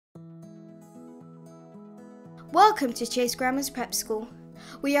Welcome to Chase Grammar's Prep School.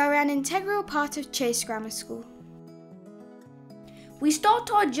 We are an integral part of Chase Grammar School. We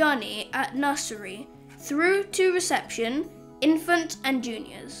start our journey at nursery through to reception, infants and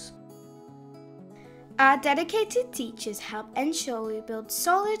juniors. Our dedicated teachers help ensure we build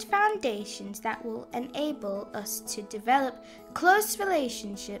solid foundations that will enable us to develop close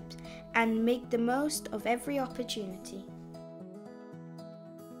relationships and make the most of every opportunity.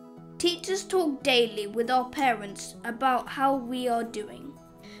 Teachers talk daily with our parents about how we are doing.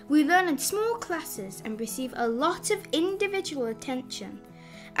 We learn in small classes and receive a lot of individual attention.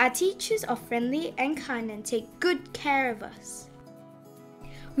 Our teachers are friendly and kind and take good care of us.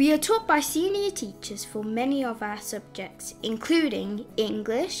 We are taught by senior teachers for many of our subjects, including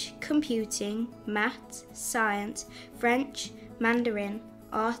English, computing, maths, science, French, Mandarin,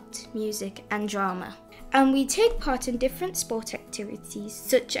 art, music and drama. And we take part in different sport activities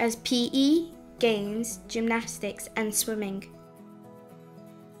such as PE, games, gymnastics and swimming.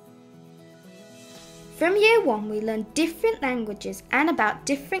 From year 1 we learn different languages and about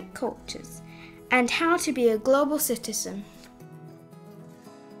different cultures and how to be a global citizen.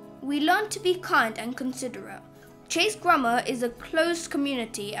 We learn to be kind and considerate. Chase Grammar is a close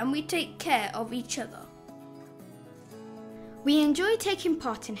community and we take care of each other. We enjoy taking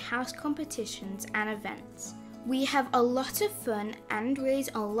part in house competitions and events. We have a lot of fun and raise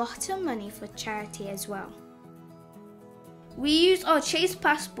a lot of money for charity as well. We use our Chase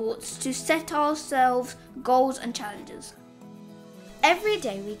passports to set ourselves goals and challenges. Every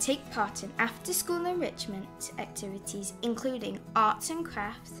day we take part in after-school enrichment activities including arts and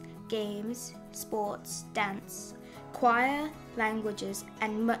crafts, games, sports, dance, choir, languages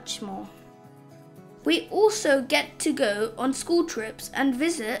and much more. We also get to go on school trips and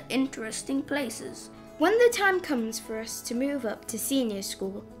visit interesting places. When the time comes for us to move up to senior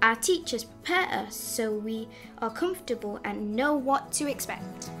school, our teachers prepare us so we are comfortable and know what to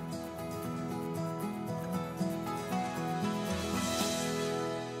expect.